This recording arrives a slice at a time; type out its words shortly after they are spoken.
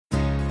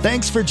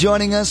Thanks for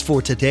joining us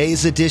for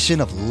today's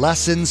edition of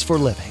Lessons for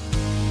Living.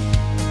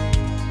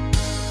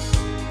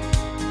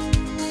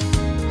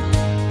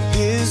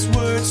 His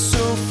word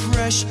so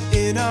fresh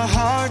in our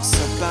hearts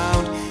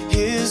abound.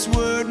 His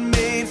word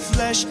made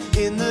flesh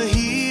in the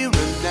here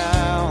and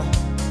now.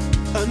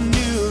 A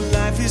new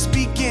life is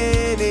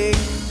beginning.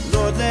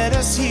 Lord, let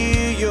us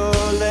hear your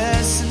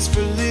lessons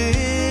for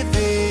living.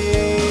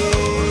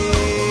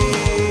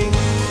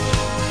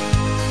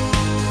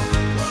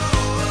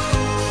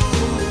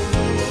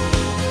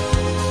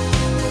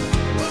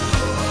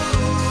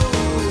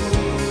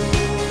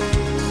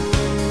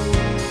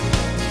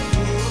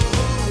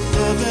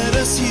 Lord, let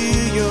us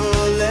hear your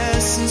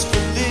lessons for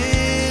living.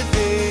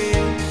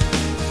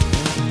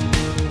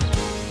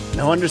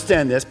 Now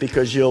understand this,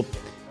 because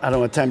I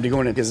don't have time to go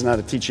into it because it's not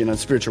a teaching on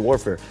spiritual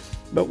warfare.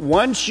 But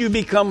once you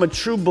become a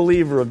true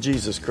believer of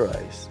Jesus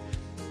Christ,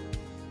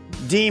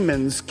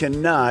 demons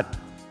cannot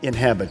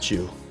inhabit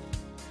you.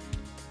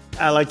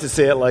 I like to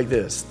say it like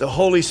this: the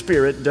Holy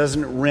Spirit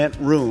doesn't rent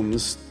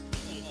rooms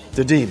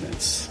to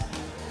demons.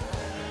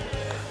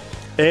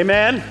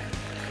 Amen?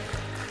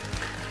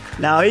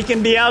 Now, he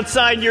can be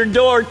outside your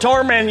door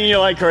tormenting you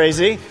like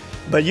crazy,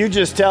 but you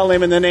just tell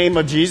him in the name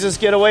of Jesus,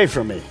 get away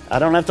from me. I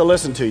don't have to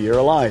listen to you. You're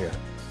a liar.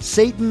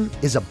 Satan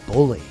is a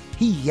bully.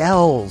 He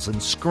yells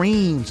and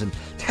screams and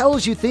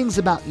tells you things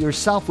about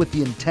yourself with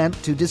the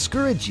intent to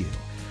discourage you.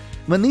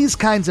 When these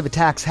kinds of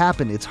attacks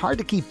happen, it's hard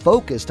to keep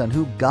focused on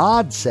who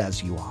God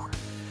says you are.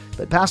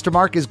 But Pastor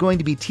Mark is going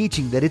to be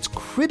teaching that it's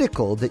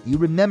critical that you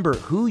remember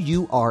who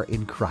you are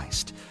in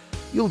Christ.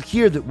 You'll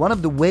hear that one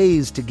of the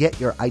ways to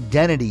get your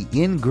identity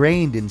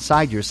ingrained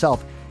inside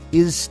yourself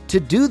is to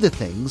do the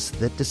things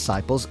that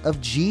disciples of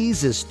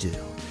Jesus do.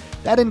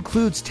 That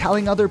includes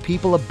telling other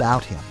people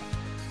about him.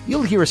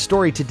 You'll hear a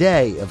story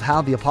today of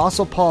how the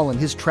Apostle Paul and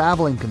his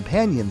traveling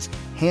companions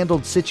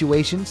handled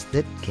situations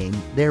that came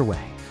their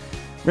way.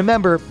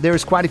 Remember,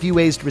 there's quite a few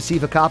ways to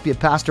receive a copy of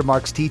Pastor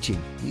Mark's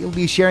teaching. We'll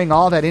be sharing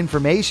all that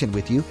information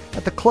with you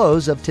at the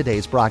close of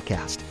today's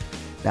broadcast.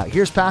 Now,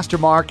 here's Pastor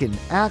Mark in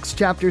Acts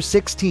chapter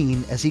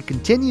 16 as he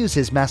continues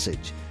his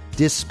message,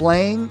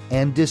 Displaying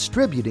and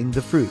Distributing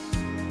the Fruit.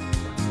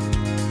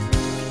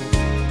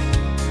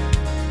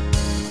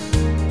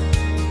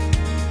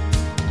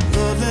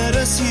 Let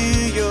us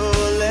hear your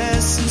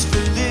lessons for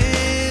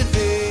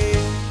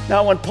living.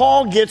 Now, when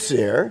Paul gets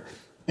there,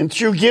 and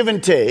through give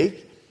and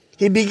take,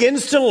 he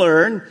begins to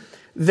learn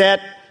that,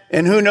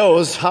 and who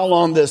knows how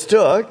long this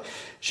took.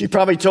 She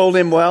probably told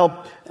him,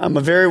 well, I'm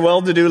a very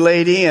well-to-do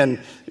lady, and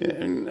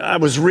I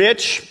was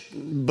rich,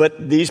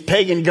 but these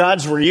pagan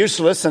gods were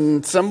useless,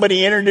 and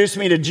somebody introduced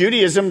me to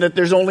Judaism, that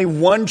there's only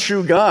one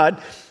true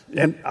God,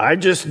 and I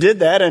just did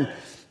that, and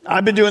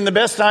I've been doing the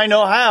best I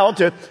know how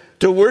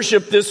to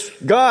worship this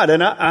God,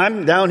 and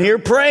I'm down here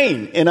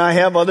praying, and I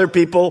have other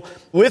people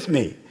with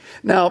me.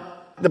 Now,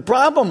 the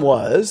problem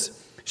was,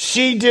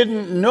 she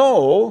didn't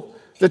know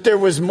that there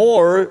was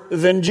more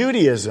than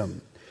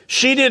Judaism.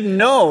 She didn't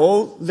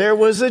know there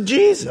was a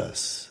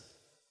Jesus.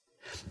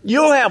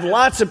 You'll have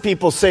lots of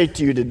people say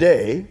to you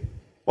today,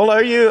 well,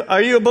 are you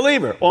a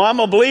believer? Well,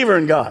 I'm a believer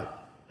in God.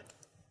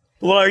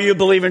 Well, are you a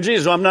believer in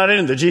Jesus? Well, I'm not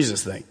into the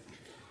Jesus thing,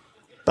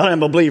 but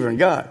I'm a believer in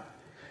God.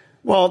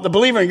 Well, the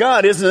believer in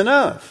God isn't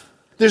enough.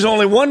 There's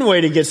only one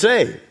way to get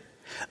saved.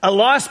 A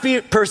lost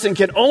person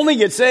can only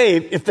get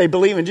saved if they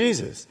believe in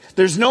Jesus.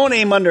 There's no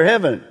name under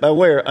heaven by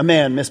where a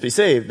man must be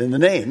saved than the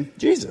name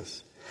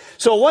Jesus.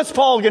 So what's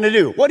Paul going to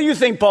do? What do you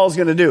think Paul's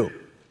going to do?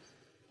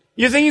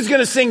 You think he's going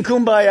to sing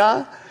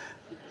Kumbaya?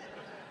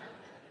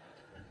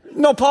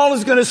 No, Paul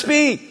is going to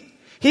speak.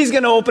 He's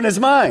going to open his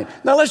mind.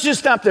 Now let's just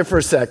stop there for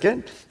a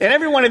second. And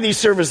every one of these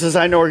services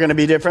I know are going to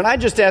be different. I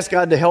just ask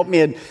God to help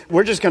me, and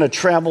we're just going to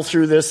travel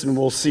through this and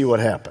we'll see what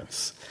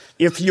happens.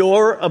 If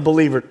you're a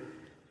believer,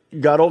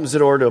 God opens the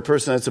door to a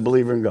person that's a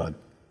believer in God,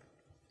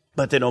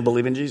 but they don't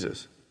believe in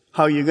Jesus.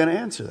 How are you going to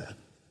answer that?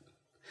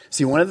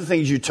 See, one of the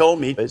things you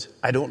told me is,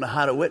 I don't know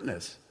how to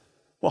witness.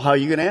 Well, how are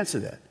you going to answer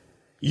that?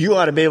 You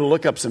ought to be able to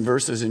look up some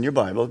verses in your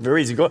Bible.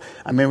 Very easy to go.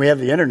 I mean, we have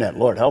the internet.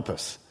 Lord, help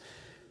us.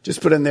 Just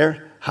put in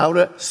there how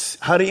to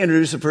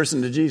introduce a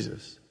person to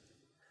Jesus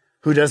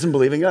who doesn't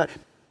believe in God.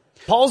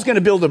 Paul's going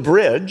to build a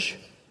bridge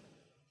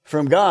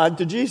from God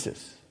to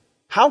Jesus.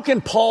 How can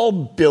Paul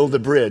build a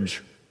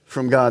bridge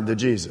from God to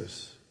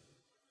Jesus?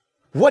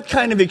 What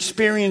kind of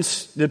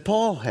experience did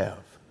Paul have?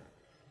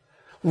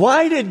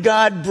 Why did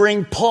God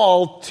bring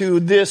Paul to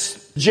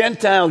this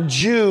Gentile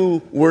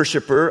Jew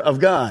worshiper of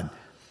God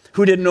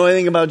who didn't know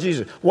anything about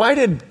Jesus? Why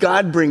did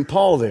God bring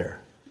Paul there?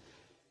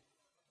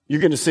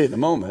 You're going to see it in a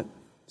moment.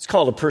 It's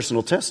called a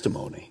personal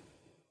testimony.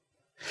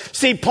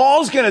 See,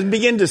 Paul's going to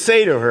begin to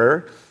say to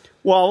her,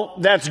 well,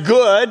 that's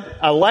good.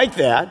 I like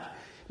that.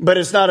 But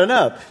it's not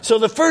enough. So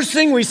the first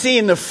thing we see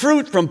in the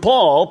fruit from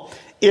Paul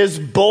is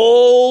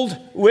bold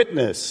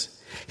witness.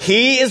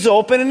 He is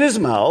opening his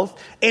mouth,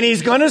 and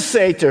he's going to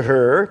say to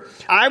her,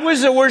 I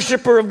was a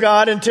worshiper of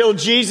God until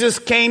Jesus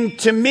came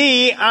to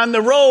me on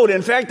the road.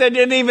 In fact, I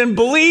didn't even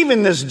believe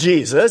in this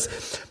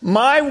Jesus.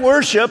 My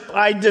worship,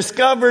 I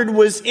discovered,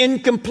 was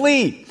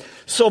incomplete.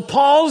 So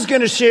Paul's going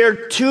to share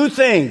two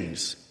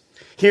things.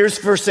 Here's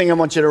the first thing I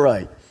want you to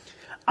write.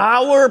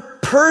 Our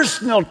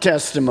personal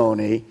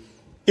testimony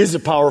is a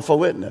powerful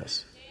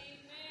witness.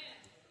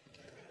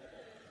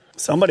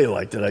 Somebody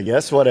liked it, I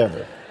guess,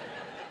 whatever.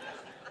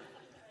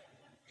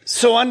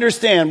 So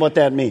understand what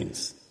that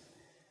means.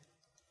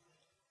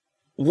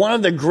 One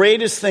of the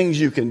greatest things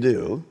you can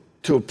do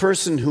to a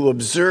person who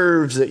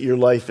observes that your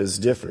life is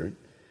different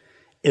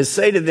is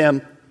say to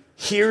them,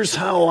 here's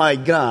how I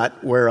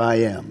got where I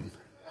am.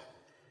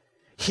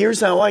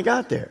 Here's how I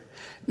got there.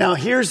 Now,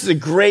 here's the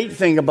great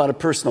thing about a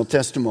personal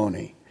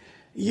testimony.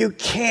 You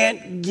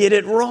can't get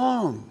it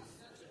wrong.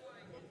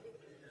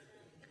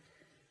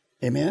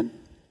 Amen?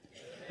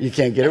 You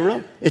can't get it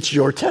wrong. It's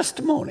your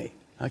testimony.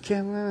 I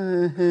can't.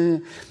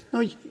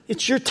 No,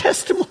 it's your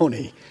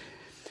testimony.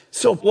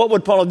 So what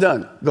would Paul have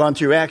done? Gone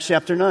through Acts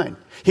chapter 9.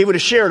 He would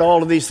have shared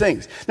all of these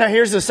things. Now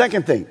here's the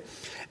second thing.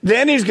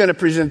 Then he's going to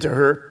present to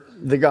her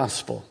the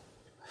gospel.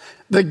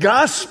 The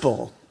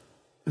gospel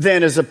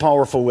then is a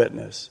powerful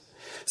witness.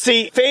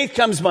 See, faith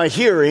comes by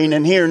hearing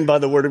and hearing by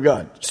the word of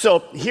God.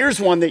 So here's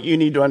one that you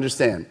need to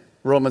understand.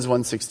 Romans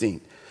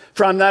 1:16.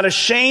 For I'm not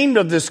ashamed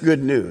of this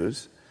good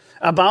news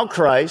about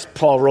Christ.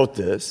 Paul wrote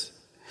this.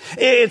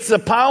 It's the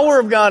power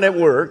of God at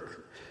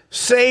work,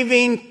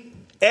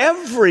 saving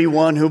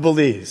everyone who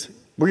believes.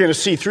 We're going to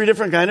see three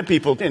different kinds of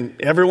people,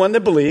 and everyone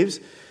that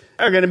believes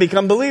are going to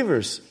become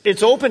believers.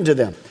 It's open to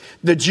them.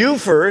 The Jew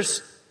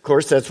first, of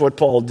course, that's what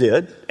Paul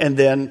did, and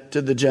then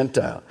to the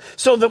Gentile.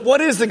 So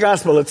what is the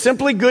gospel? It's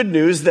simply good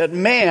news that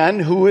man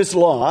who is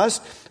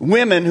lost,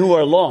 women who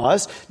are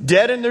lost,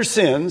 dead in their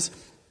sins,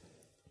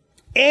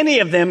 any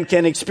of them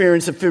can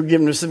experience the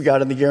forgiveness of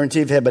God and the guarantee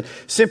of heaven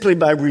simply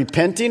by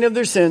repenting of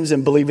their sins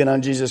and believing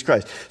on Jesus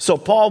Christ. So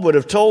Paul would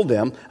have told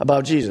them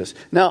about Jesus.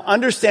 Now,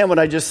 understand what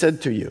I just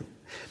said to you.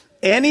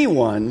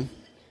 Anyone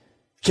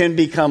can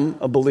become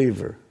a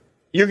believer.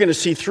 You're going to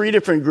see three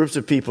different groups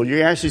of people.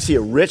 You actually see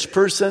a rich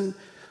person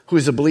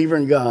who's a believer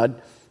in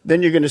God.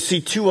 Then you're going to see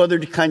two other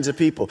kinds of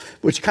people,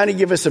 which kind of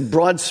give us a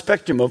broad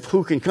spectrum of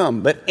who can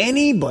come. But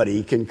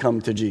anybody can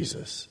come to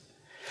Jesus.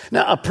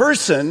 Now, a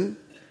person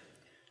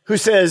who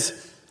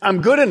says,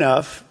 I'm good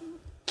enough,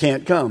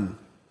 can't come.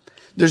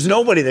 There's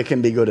nobody that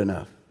can be good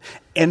enough.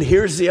 And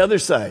here's the other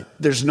side.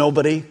 There's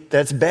nobody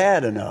that's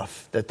bad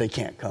enough that they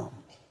can't come.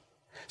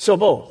 So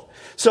both.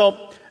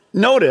 So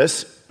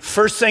notice,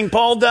 first thing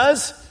Paul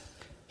does,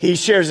 he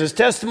shares his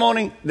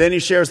testimony, then he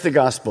shares the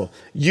gospel.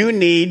 You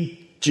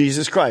need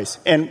Jesus Christ.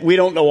 And we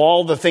don't know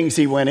all the things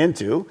he went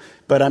into,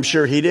 but I'm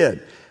sure he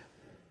did.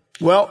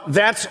 Well,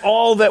 that's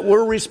all that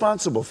we're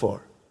responsible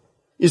for.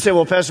 You say,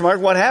 well, Pastor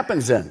Mark, what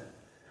happens then?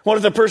 What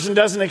if the person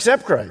doesn't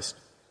accept Christ?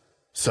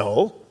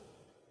 So,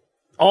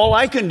 all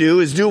I can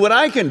do is do what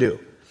I can do.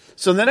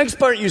 So the next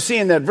part you see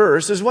in that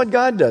verse is what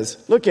God does.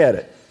 Look at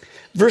it.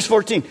 Verse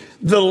 14.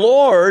 The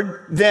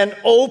Lord then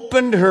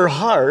opened her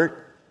heart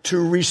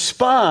to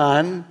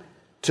respond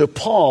to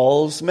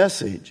Paul's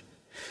message.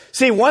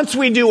 See, once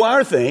we do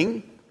our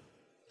thing,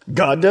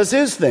 God does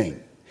his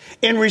thing.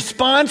 In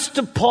response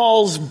to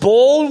Paul's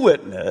bold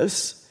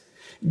witness,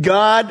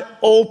 God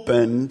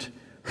opened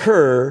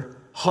her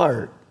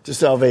heart to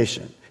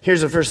salvation.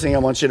 Here's the first thing I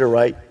want you to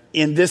write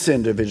in this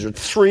individual.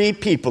 Three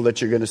people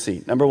that you're going to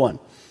see. Number one,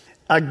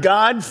 a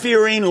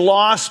God-fearing,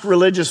 lost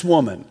religious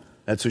woman.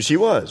 That's who she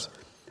was.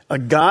 A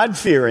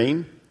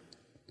God-fearing,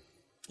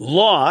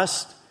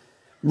 lost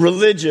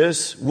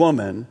religious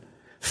woman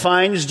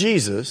finds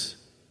Jesus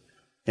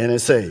and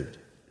is saved.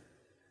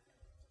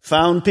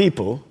 Found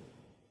people,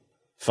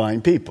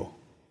 find people.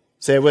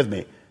 Say it with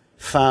me.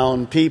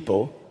 Found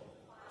people,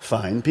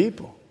 find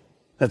people.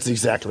 That's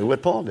exactly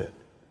what Paul did.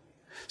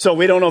 So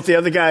we don't know if the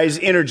other guys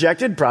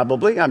interjected,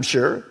 probably, I'm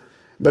sure.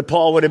 But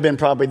Paul would have been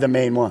probably the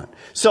main one.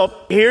 So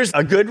here's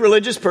a good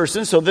religious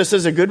person. So this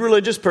is a good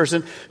religious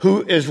person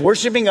who is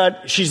worshiping God.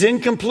 She's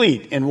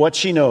incomplete in what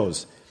she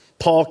knows.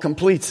 Paul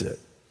completes it.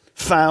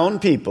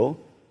 Found people,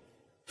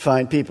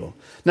 find people.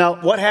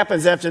 Now, what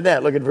happens after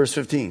that? Look at verse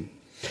 15.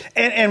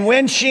 And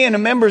when she and the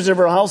members of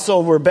her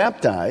household were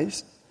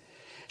baptized,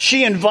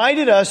 she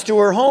invited us to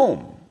her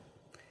home.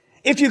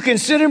 If you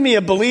consider me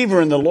a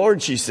believer in the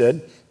Lord, she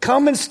said,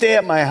 come and stay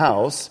at my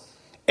house.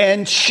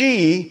 And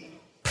she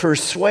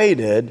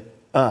persuaded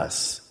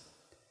us.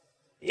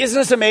 Isn't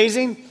this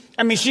amazing?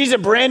 I mean, she's a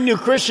brand new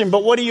Christian,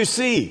 but what do you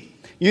see?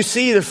 You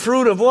see the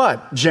fruit of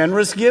what?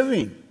 Generous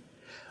giving.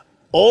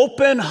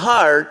 Open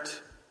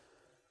heart,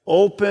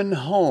 open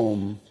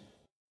home.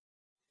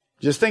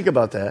 Just think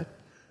about that.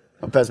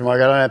 Oh, Pastor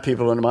Mark, I don't have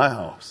people in my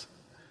house.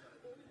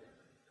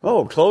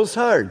 Oh, closed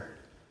heart.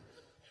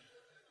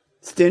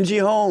 Stingy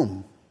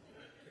home.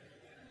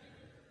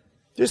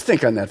 Just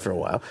think on that for a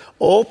while.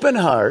 Open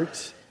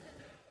heart,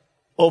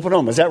 open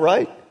home. Is that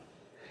right?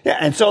 Yeah,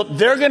 and so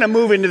they're going to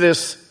move into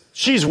this.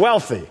 She's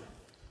wealthy.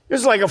 This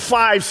is like a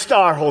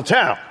 5-star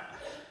hotel.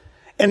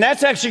 And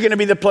that's actually going to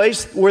be the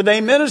place where they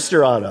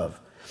minister out of.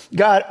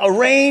 God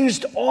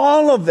arranged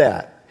all of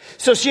that.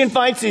 So she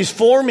invites these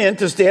 4 men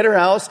to stay at her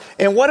house.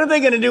 And what are they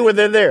going to do when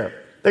they're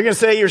there? They're going to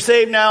say, you're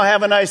saved now,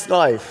 have a nice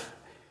life.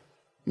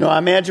 No, I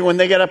imagine when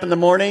they get up in the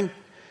morning,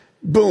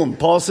 boom,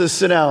 Paul says,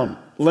 sit down.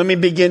 Let me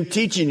begin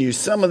teaching you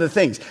some of the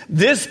things.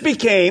 This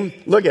became,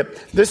 look at,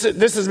 this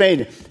is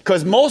amazing,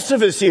 because most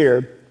of us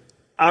here,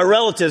 our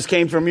relatives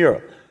came from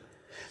Europe.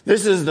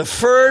 This is the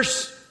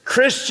first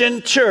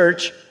Christian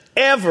church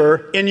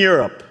ever in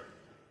Europe.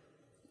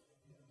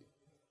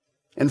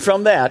 And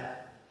from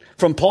that,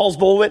 from Paul's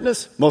bold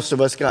witness, most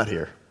of us got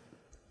here.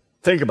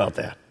 Think about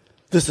that.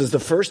 This is the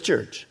first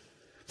church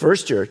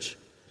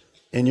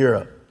in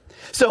Europe.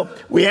 So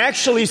we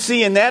actually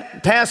see in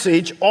that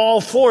passage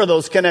all four of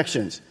those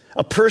connections.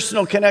 A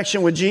personal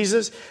connection with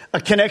Jesus, a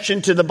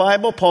connection to the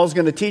Bible, Paul's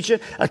going to teach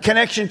it, a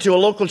connection to a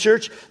local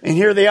church, and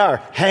here they are,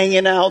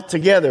 hanging out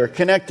together,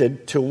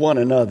 connected to one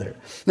another.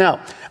 Now,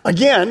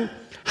 again,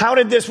 how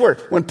did this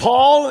work? When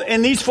Paul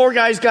and these four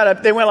guys got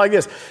up, they went like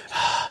this.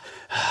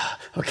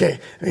 Okay,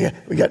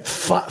 we got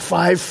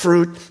five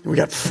fruit, we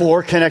got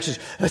four connections.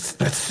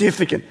 Let's see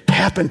if it can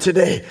happen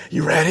today.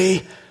 You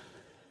ready?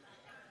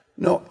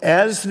 No,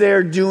 as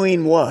they're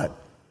doing what?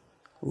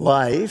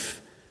 Life.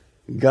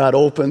 God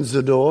opens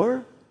the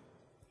door,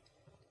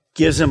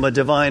 gives him a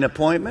divine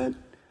appointment,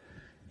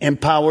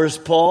 empowers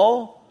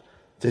Paul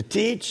to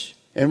teach,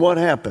 and what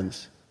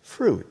happens?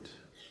 Fruit.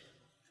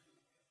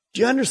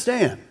 Do you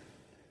understand?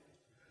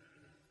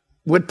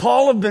 Would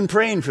Paul have been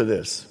praying for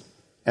this?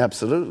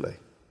 Absolutely.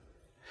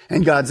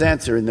 And God's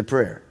answer in the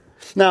prayer.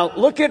 Now,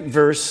 look at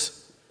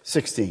verse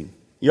 16.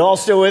 You all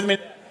still with me?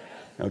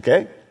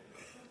 Okay.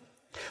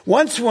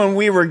 Once when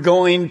we were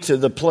going to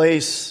the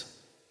place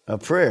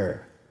of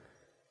prayer,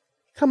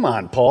 come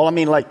on, Paul. I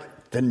mean,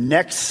 like the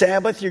next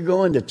Sabbath you're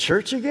going to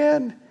church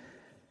again?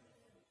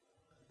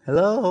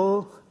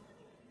 Hello?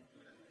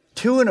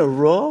 2 in a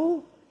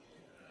row?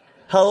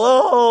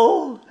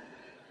 Hello?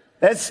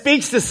 That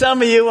speaks to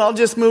some of you. I'll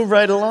just move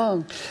right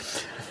along.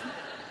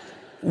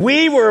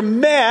 We were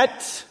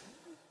met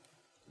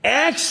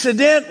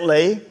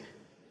accidentally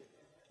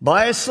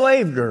by a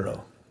slave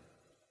girl.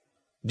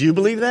 Do you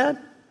believe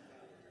that?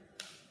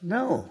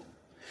 No.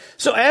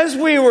 So as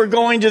we were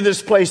going to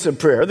this place of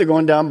prayer, they're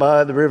going down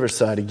by the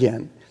riverside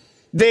again,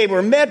 they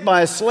were met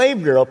by a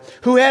slave girl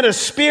who had a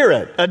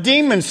spirit, a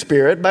demon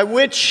spirit, by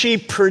which she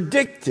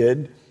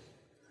predicted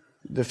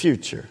the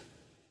future.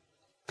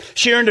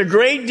 She earned a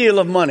great deal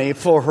of money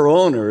for her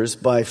owners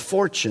by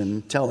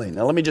fortune telling.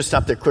 Now let me just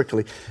stop there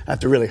quickly. I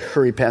have to really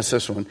hurry past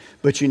this one,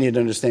 but you need to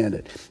understand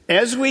it.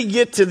 As we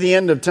get to the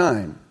end of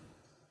time,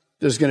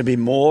 there's going to be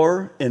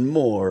more and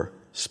more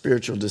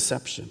spiritual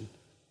deception.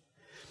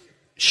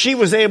 She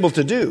was able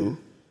to do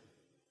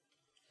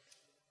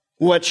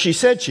what she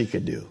said she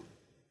could do.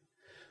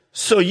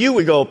 So you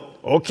would go,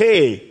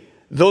 okay,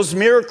 those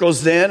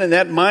miracles then and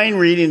that mind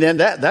reading then,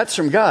 that's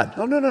from God.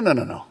 Oh,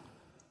 no.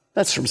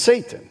 That's from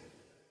Satan.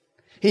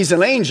 He's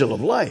an angel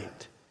of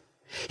light.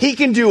 He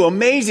can do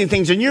amazing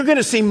things, and you're going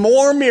to see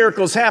more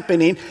miracles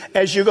happening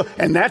as you go.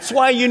 And that's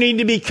why you need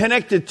to be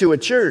connected to a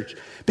church,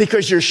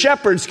 because your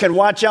shepherds can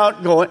watch out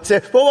and go and say,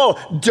 whoa,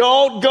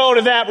 don't go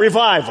to that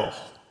revival.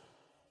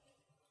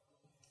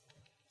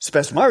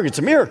 Special Margaret's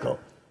a miracle.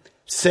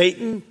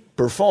 Satan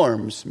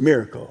performs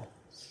miracles.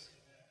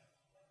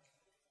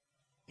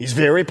 He's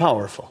very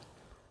powerful.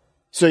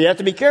 So you have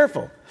to be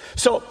careful.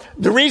 So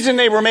the reason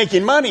they were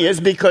making money is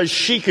because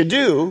she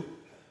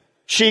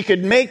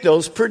could make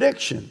those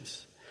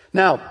predictions.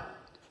 Now,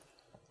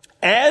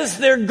 as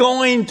they're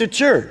going to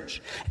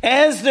church,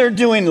 as they're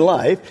doing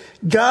life,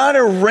 God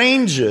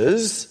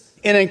arranges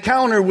an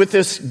encounter with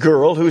this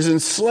girl who's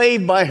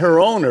enslaved by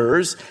her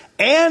owners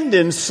and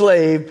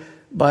enslaved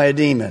by a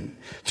demon.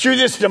 Through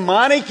this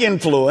demonic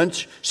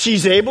influence,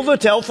 she's able to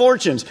tell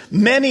fortunes,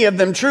 many of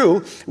them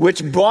true,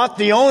 which brought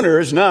the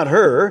owners, not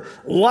her,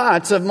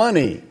 lots of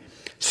money.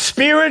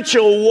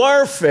 Spiritual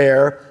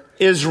warfare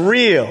is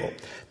real.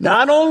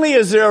 Not only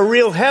is there a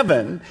real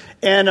heaven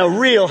and a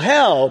real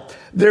hell,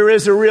 there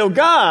is a real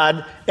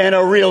God and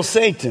a real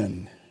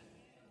Satan.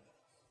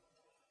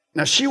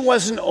 Now, she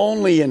wasn't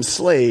only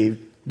enslaved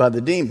by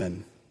the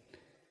demon,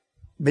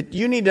 but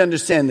you need to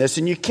understand this,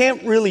 and you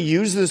can't really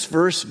use this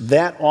verse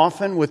that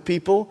often with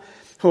people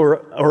who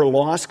are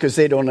lost because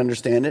they don't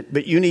understand it,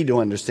 but you need to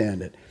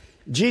understand it.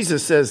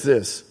 Jesus says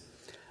this,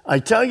 I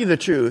tell you the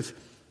truth,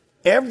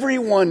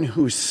 everyone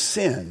who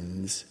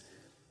sins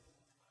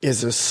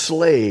is a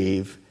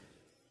slave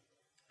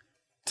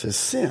to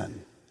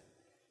sin.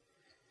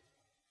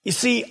 You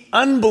see,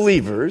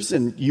 unbelievers,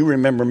 and you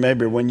remember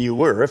maybe when you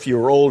were, if you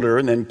were older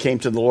and then came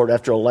to the Lord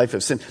after a life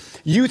of sin,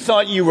 you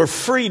thought you were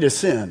free to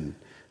sin.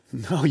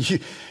 No,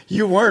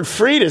 you weren't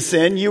free to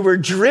sin. You were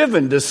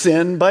driven to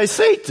sin by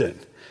Satan.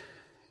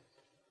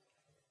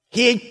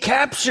 He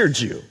captured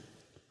you.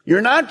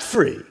 You're not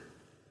free.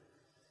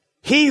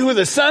 He who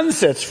the Son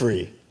sets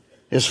free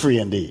is free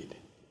indeed.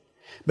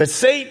 But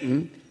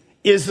Satan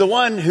is the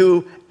one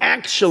who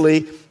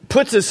actually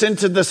puts us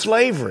into the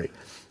slavery.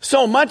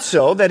 So much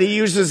so that he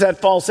uses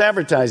that false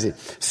advertising.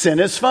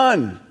 Sin is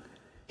fun.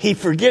 He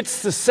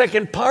forgets the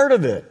second part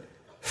of it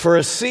for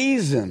a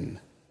season.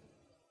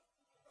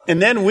 And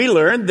then we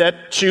learned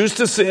that choose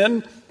to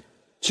sin,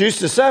 choose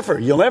to suffer.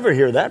 You'll never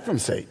hear that from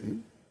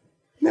Satan.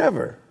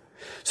 Never.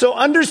 So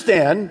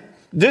understand,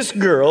 this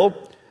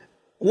girl,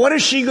 what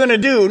is she going to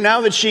do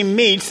now that she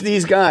meets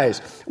these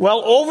guys?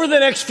 Well, over the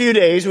next few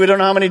days, we don't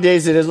know how many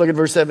days it is. Look at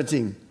verse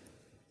 17.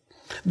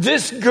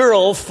 This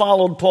girl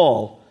followed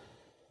Paul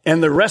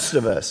and the rest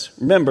of us.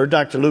 Remember,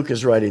 Dr. Luke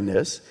is writing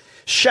this,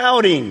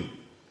 shouting,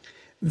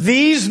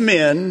 "These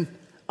men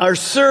are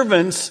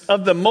servants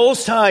of the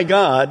Most High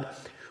God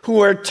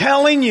who are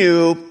telling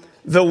you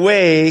the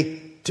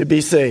way to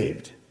be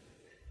saved."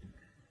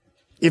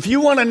 If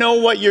you want to know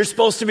what you're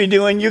supposed to be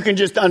doing, you can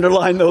just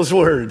underline those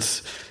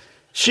words.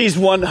 She's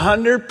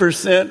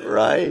 100%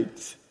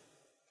 right.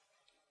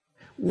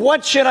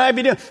 What should I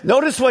be doing?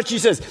 Notice what she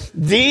says.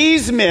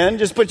 These men,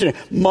 just put your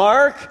name.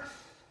 Mark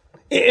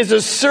is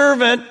a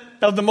servant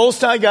of the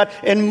Most High God,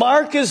 and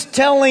Mark is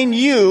telling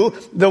you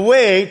the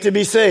way to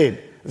be saved.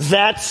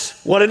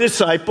 That's what a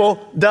disciple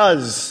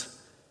does.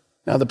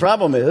 Now, the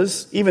problem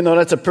is, even though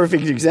that's a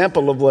perfect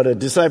example of what a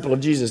disciple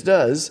of Jesus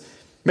does,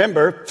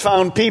 remember,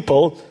 found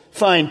people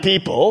find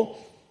people.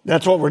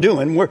 That's what we're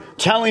doing. We're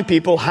telling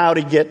people how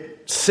to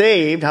get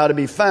saved, how to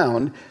be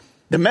found.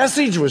 The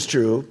message was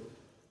true,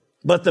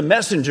 but the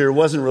messenger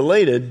wasn't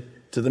related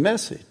to the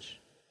message.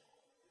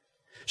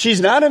 She's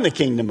not in the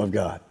kingdom of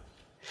God.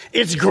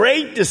 It's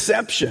great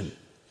deception.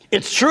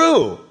 It's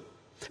true,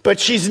 but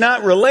she's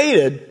not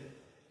related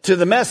to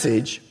the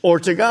message or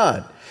to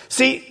God.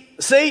 See,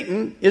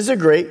 Satan is a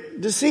great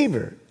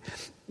deceiver.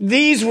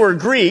 These were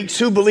Greeks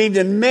who believed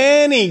in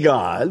many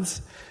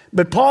gods,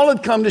 but Paul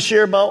had come to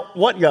share about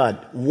what God?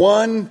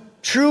 One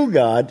true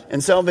God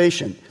and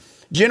salvation.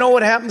 Do you know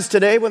what happens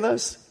today with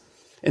us?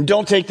 And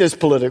don't take this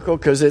political,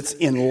 because it's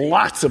in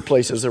lots of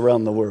places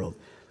around the world.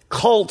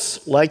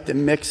 Cults like to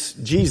mix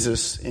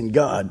Jesus and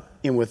God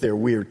in with their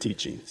weird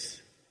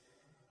teachings.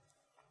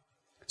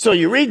 So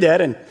you read that,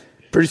 and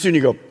pretty soon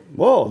you go,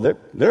 whoa,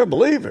 they're a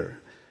believer.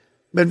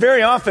 But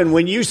very often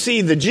when you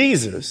see the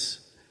Jesus,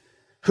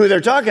 who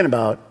they're talking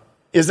about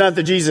is not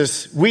the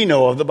Jesus we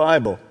know of the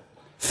Bible.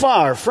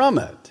 Far from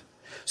it.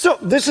 So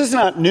this is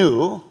not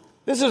new.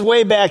 This is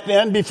way back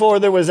then, before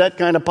there was that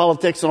kind of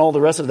politics and all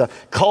the rest of the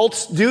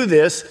cults do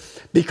this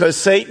because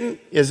Satan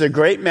is a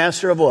great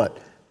master of what?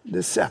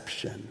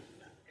 Deception.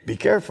 Be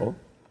careful.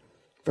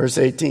 Verse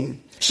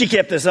 18. She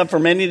kept this up for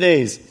many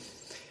days.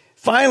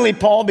 Finally,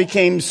 Paul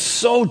became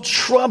so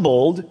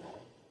troubled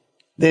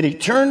that he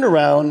turned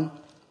around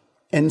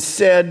and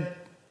said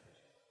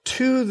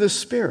to the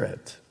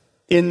Spirit,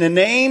 "In the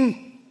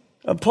name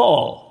of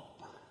Paul,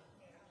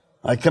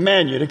 I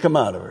command you to come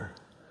out of her."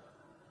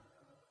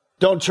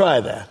 Don't try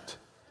that.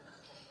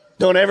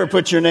 Don't ever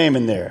put your name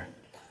in there.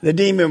 The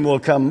demon will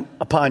come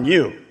upon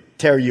you,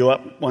 tear you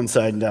up one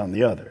side and down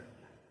the other.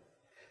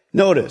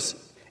 Notice,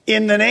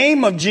 in the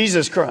name of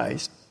Jesus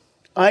Christ,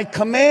 I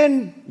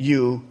command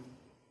you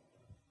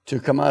to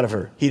come out of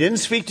her. He didn't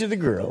speak to the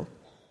girl.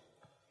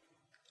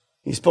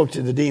 He spoke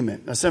to the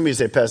demon. Now, some of you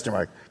say, Pastor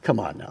Mark, come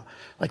on now.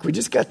 Like, we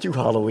just got through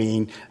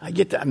Halloween. I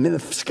get that. I mean, the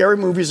scary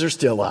movies are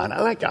still on.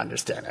 I like to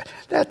understand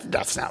that.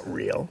 That's not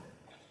real.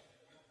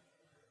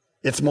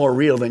 It's more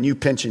real than you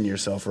pinching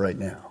yourself right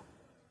now.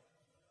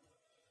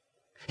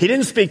 He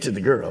didn't speak to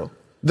the girl.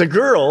 The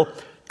girl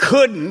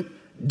couldn't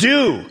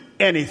do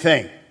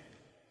anything.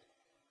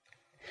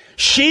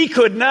 She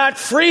could not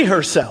free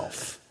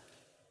herself.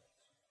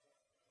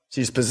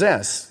 She's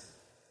possessed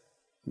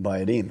by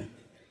a demon.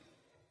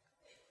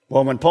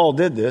 Well, when Paul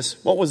did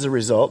this, what was the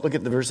result? Look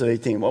at the verse of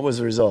 18. What was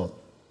the result?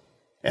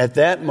 At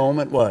that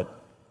moment, what?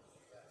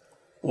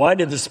 Why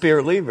did the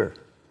Spirit leave her?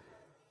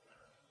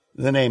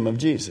 The name of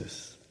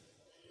Jesus.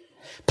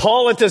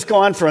 Paul let this go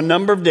on for a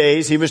number of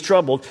days. He was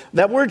troubled.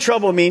 That word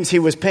trouble means he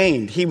was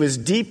pained. He was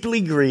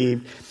deeply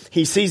grieved.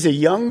 He sees a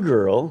young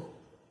girl,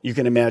 you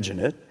can imagine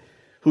it,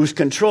 who's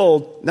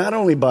controlled not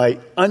only by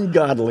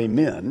ungodly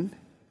men,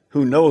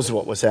 who knows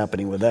what was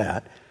happening with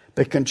that,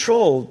 but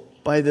controlled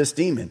by this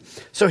demon.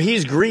 So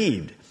he's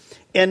grieved.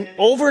 And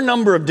over a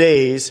number of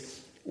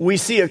days, we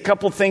see a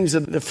couple things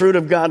of the fruit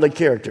of godly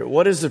character.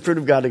 What is the fruit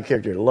of godly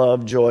character?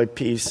 Love, joy,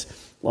 peace,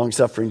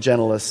 long-suffering,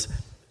 gentleness.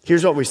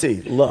 Here's what we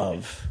see.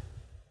 Love.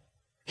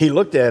 He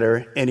looked at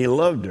her and he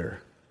loved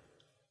her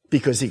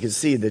because he could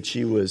see that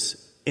she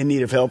was in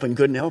need of help and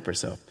couldn't help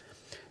herself.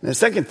 And the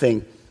second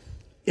thing,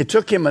 it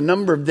took him a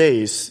number of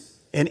days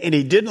and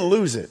he didn't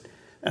lose it.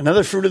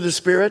 Another fruit of the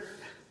Spirit,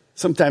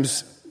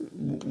 sometimes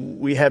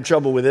we have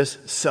trouble with this,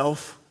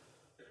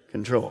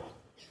 self-control.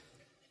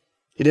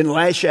 He didn't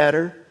lash at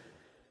her.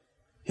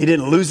 He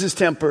didn't lose his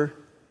temper.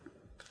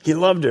 He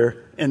loved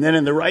her. And then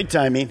in the right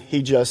timing,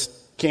 he just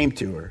came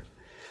to her.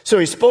 So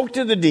he spoke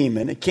to the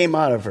demon. It came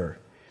out of her.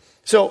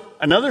 So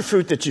another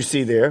fruit that you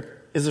see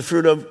there is the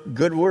fruit of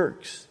good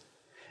works.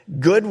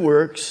 Good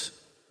works,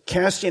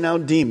 casting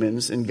out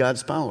demons in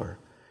God's power.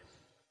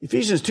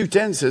 Ephesians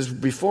 2:10 says,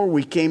 before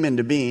we came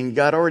into being,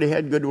 God already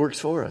had good works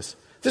for us.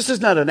 This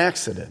is not an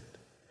accident.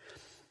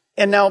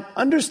 And now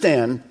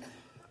understand,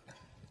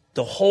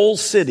 the whole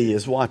city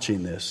is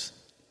watching this.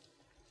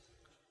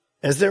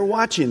 As they're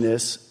watching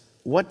this,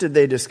 what did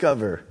they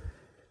discover?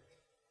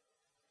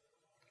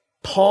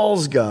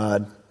 Paul's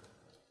God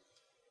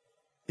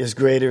is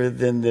greater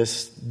than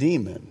this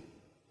demon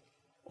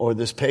or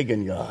this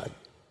pagan god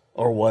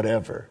or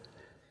whatever.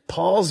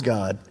 Paul's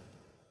God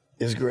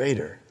is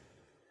greater.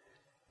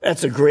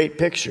 That's a great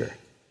picture.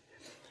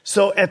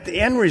 So at the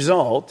end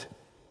result,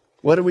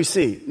 what do we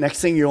see?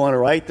 Next thing you want to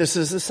write, this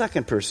is the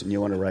second person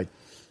you want to write.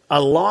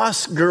 A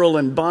lost girl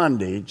in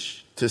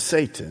bondage to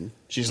Satan.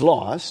 She's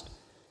lost.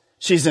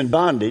 She's in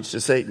bondage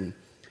to Satan.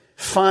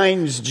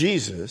 Finds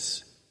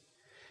Jesus.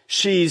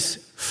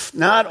 She's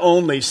not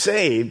only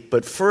saved,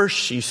 but first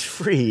she's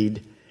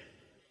freed,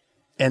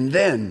 and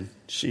then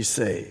she's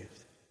saved.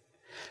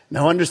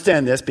 Now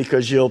understand this,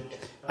 because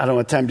I don't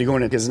have time to go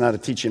into it because it's not a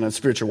teaching on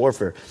spiritual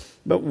warfare.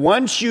 But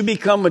once you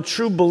become a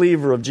true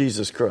believer of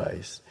Jesus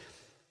Christ,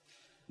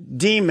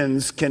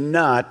 demons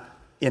cannot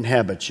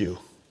inhabit you.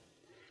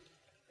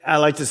 I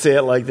like to say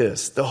it like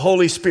this. The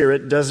Holy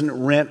Spirit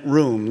doesn't rent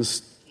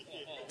rooms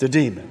to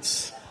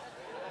demons.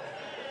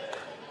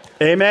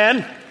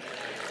 Amen?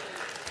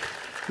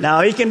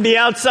 Now, he can be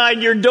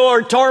outside your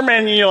door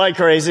tormenting you like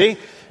crazy,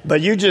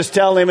 but you just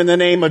tell him in the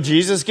name of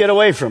Jesus, get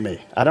away from me.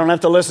 I don't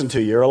have to listen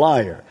to you. You're a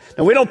liar.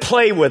 Now, we don't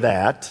play with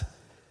that.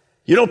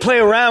 You don't play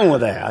around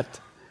with that.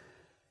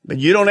 But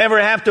you don't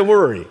ever have to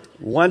worry.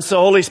 Once the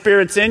Holy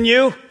Spirit's in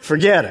you,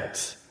 forget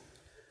it.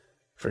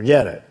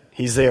 Forget it.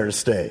 He's there to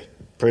stay.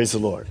 Praise the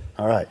Lord.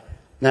 All right.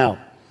 Now,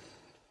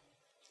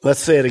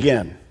 let's say it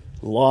again.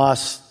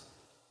 Lost.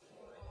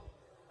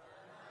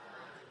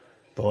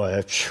 Boy,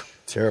 that's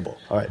terrible.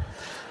 All right.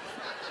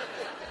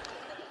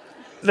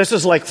 This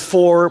is like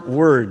 4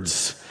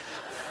 words.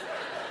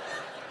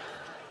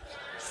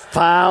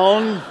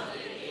 Found.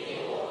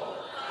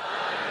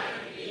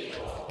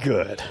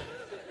 Good.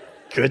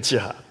 Good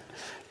job.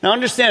 Now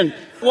understand,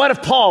 what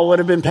if Paul would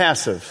have been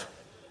passive?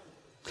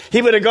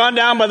 He would have gone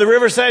down by the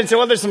riverside and said,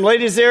 well, there's some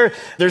ladies there.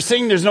 They're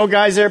singing. There's no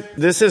guys there.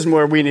 This isn't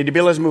where we need to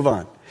be. Let's move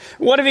on.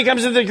 What if he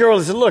comes to the girl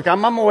and says, look,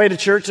 I'm on my way to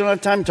church. I don't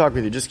have time to talk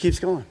with you. Just keeps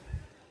going.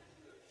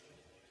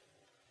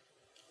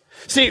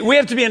 See, we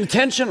have to be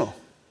intentional.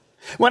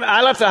 When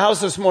I left the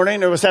house this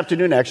morning, or this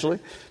afternoon actually,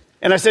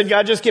 and I said,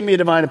 God, just give me a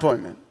divine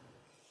appointment.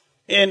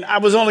 And I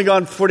was only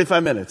gone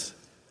 45 minutes.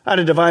 I had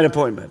a divine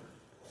appointment.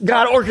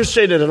 God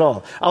orchestrated it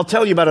all. I'll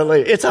tell you about it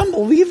later. It's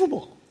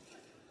unbelievable.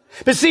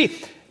 But see,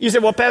 you say,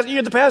 well, Pastor,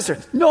 you're the pastor.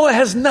 No, it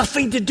has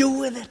nothing to do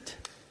with it.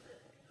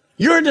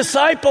 You're a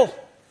disciple.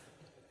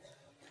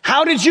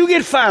 How did you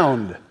get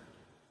found?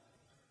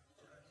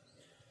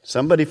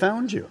 Somebody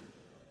found you.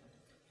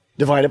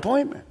 Divine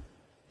appointment.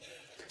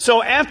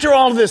 So after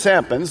all of this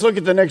happens, look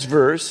at the next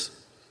verse,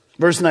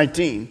 verse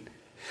 19.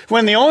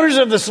 When the owners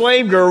of the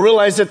slave girl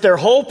realized that their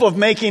hope of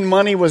making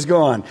money was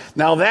gone.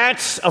 Now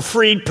that's a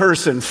freed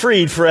person,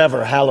 freed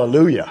forever.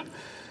 Hallelujah.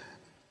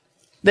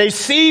 They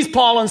seized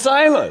Paul and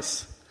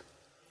Silas,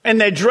 and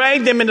they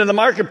dragged them into the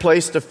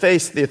marketplace to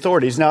face the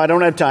authorities. Now I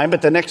don't have time,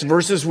 but the next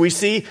verses we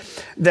see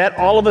that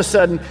all of a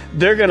sudden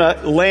they're going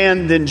to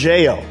land in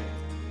jail.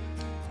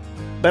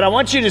 But I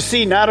want you to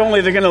see not only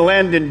they're going to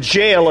land in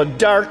jail, a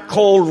dark,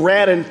 cold,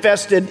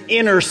 rat-infested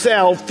inner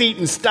cell, feet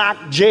in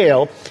stock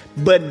jail,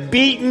 but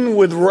beaten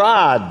with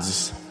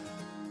rods.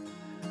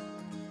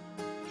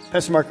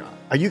 Pastor Mark,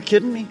 are you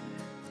kidding me?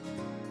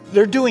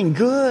 They're doing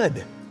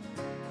good.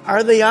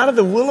 Are they out of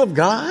the will of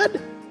God?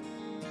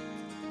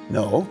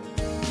 No.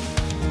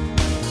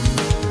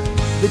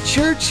 The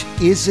church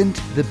isn't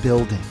the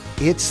building.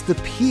 It's the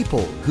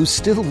people who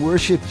still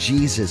worship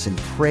Jesus and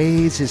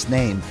praise his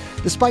name,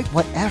 despite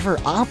whatever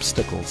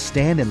obstacles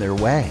stand in their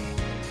way.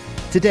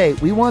 Today,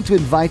 we want to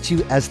invite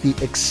you as the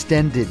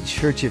extended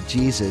Church of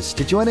Jesus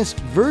to join us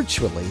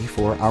virtually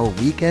for our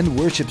weekend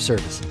worship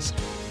services.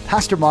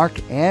 Pastor Mark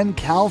and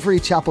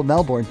Calvary Chapel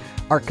Melbourne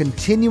are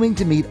continuing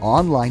to meet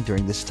online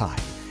during this time,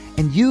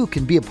 and you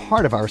can be a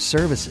part of our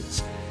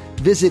services.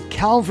 Visit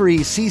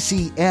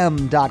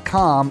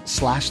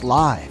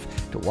calvaryccm.com/live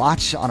to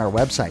watch on our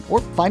website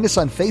or find us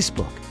on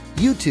Facebook,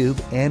 YouTube,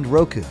 and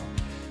Roku.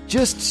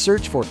 Just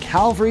search for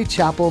Calvary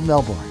Chapel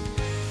Melbourne.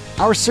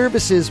 Our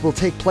services will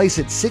take place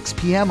at 6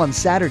 p.m. on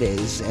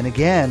Saturdays and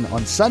again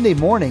on Sunday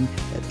morning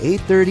at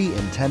 8:30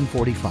 and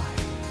 10:45.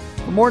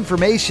 For more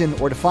information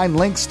or to find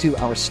links to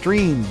our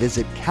stream,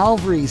 visit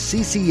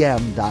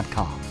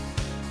calvaryccm.com.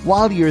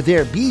 While you're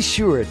there, be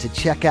sure to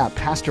check out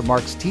Pastor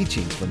Mark's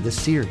teachings from this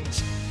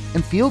series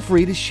and feel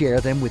free to share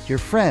them with your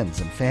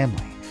friends and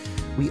family.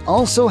 We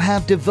also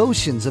have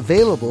devotions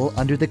available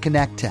under the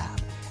Connect tab,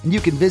 and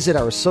you can visit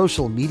our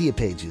social media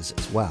pages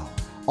as well.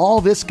 All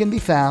this can be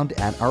found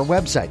at our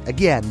website.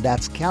 Again,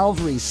 that's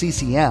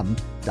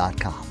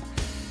calvaryccm.com.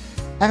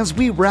 As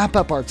we wrap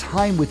up our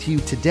time with you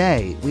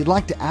today, we'd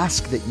like to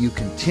ask that you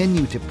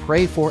continue to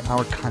pray for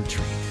our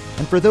country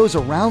and for those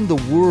around the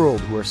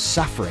world who are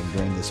suffering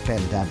during this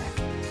pandemic.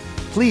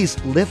 Please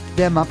lift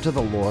them up to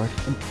the Lord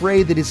and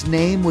pray that his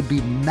name would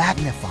be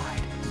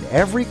magnified in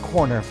every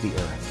corner of the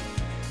earth.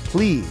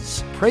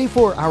 Please pray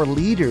for our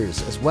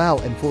leaders as well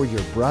and for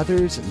your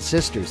brothers and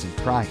sisters in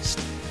Christ.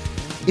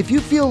 If you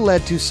feel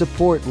led to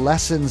support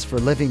Lessons for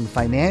Living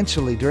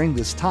financially during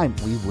this time,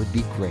 we would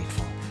be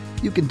grateful.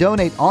 You can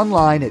donate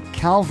online at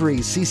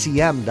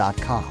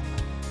calvaryccm.com.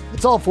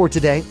 It's all for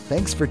today.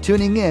 Thanks for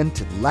tuning in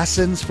to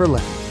Lessons for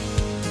Living.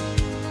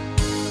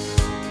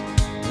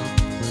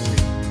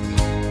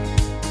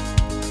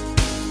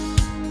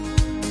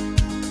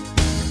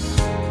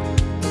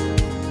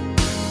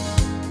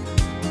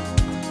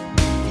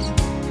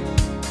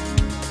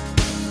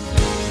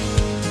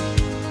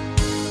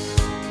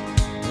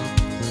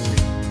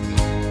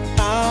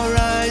 Our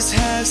eyes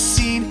have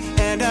seen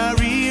and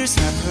our ears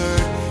have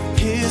heard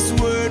His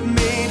word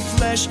made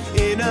flesh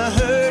in a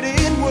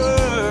hurting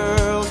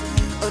world.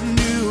 A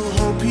new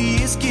hope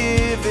He is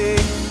giving.